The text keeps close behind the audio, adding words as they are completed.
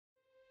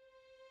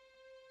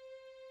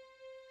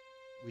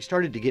we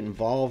started to get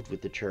involved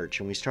with the church,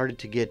 and we started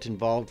to get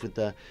involved with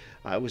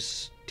I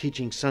was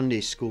teaching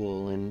Sunday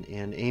school, and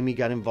Amy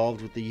got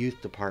involved with the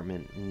youth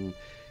department,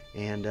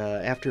 and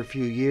after a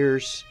few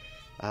years,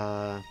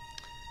 I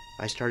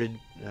started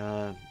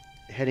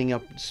heading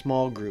up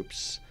small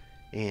groups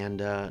and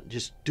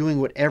just doing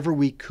whatever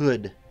we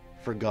could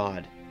for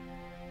God.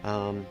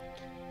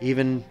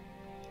 Even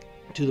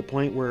to the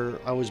point where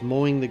I was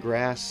mowing the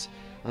grass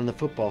on the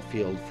football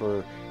field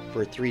for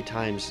 3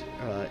 times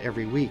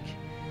every week,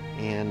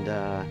 and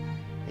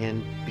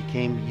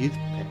became youth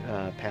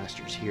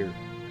pastors here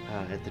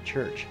at the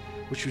church,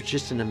 which was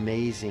just an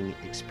amazing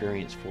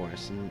experience for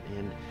us.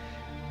 And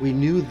we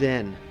knew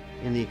then,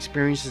 in the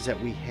experiences that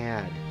we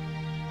had,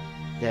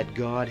 that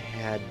God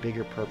had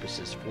bigger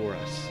purposes for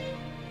us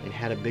and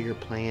had a bigger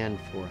plan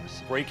for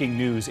us. Breaking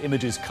news,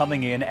 images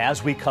coming in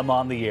as we come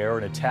on the air,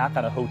 an attack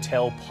on a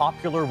hotel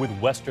popular with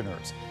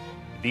Westerners.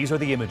 These are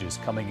the images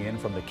coming in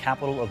from the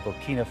capital of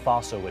Burkina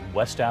Faso in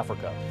West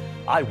Africa.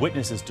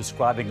 Eyewitnesses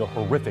describing a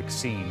horrific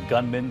scene.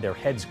 Gunmen, their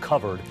heads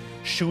covered,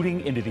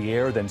 shooting into the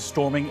air, then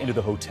storming into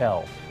the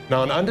hotel.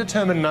 Now, an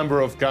undetermined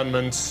number of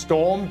gunmen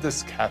stormed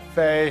this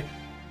cafe,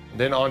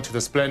 then onto the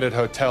splendid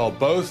hotel,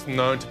 both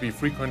known to be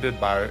frequented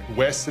by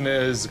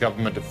Westerners,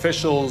 government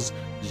officials,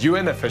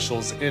 UN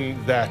officials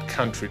in that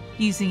country.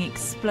 Using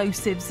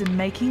explosives and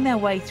making their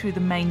way through the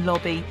main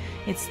lobby,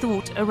 it's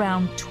thought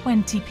around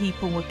 20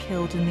 people were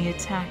killed in the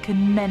attack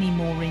and many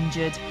more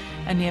injured.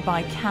 A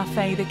nearby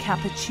cafe, the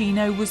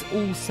Cappuccino, was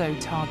also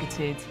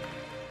targeted.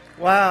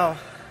 Wow.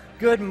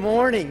 Good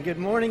morning, good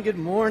morning, good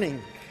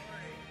morning.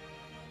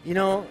 You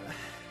know,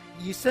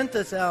 you sent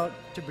us out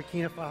to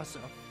Burkina Faso.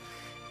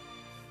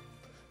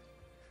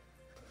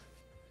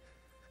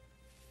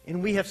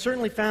 And we have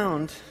certainly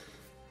found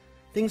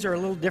things are a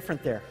little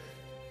different there.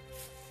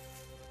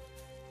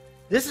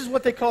 This is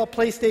what they call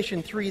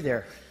PlayStation 3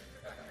 there.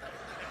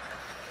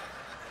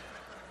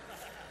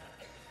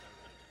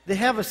 They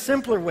have a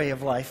simpler way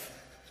of life.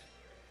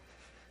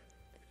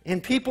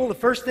 And people, the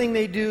first thing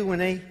they do when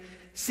they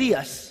see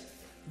us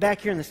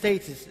back here in the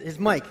States is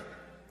Mike,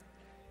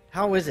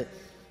 how is it?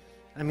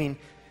 I mean,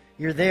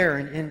 you're there,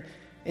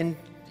 and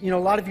you know, a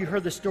lot of you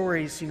heard the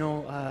stories. You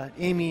know,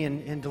 Amy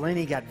and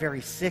Delaney got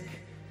very sick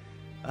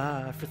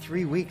for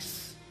 3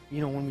 weeks, you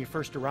know, when we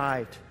first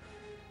arrived.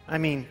 I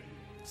mean,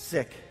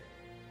 sick.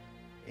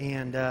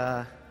 And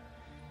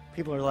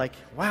people are like,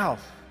 wow,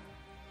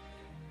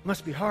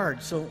 must be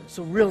hard. So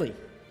really,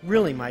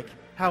 Mike,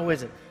 how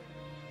is it?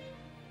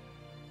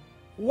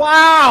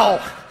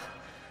 Wow!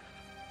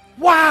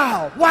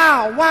 Wow,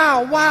 wow,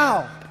 wow,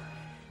 wow.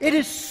 It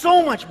is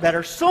so much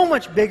better, so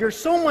much bigger,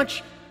 so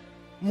much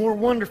more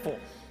wonderful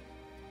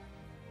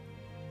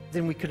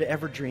than we could have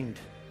ever dreamed,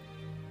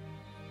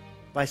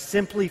 by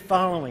simply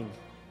following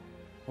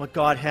what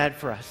God had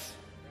for us.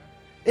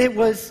 It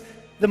was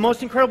the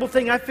most incredible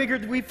thing. I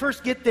figured we'd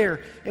first get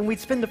there and we'd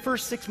spend the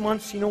first 6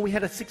 months, you know, we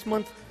had a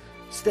 6-month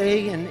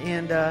stay,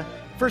 and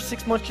first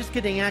 6 months just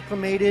getting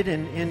acclimated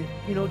and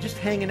you know, just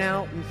hanging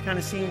out and kind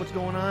of seeing what's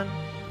going on.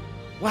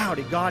 Wow,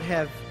 did God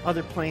have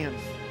other plans?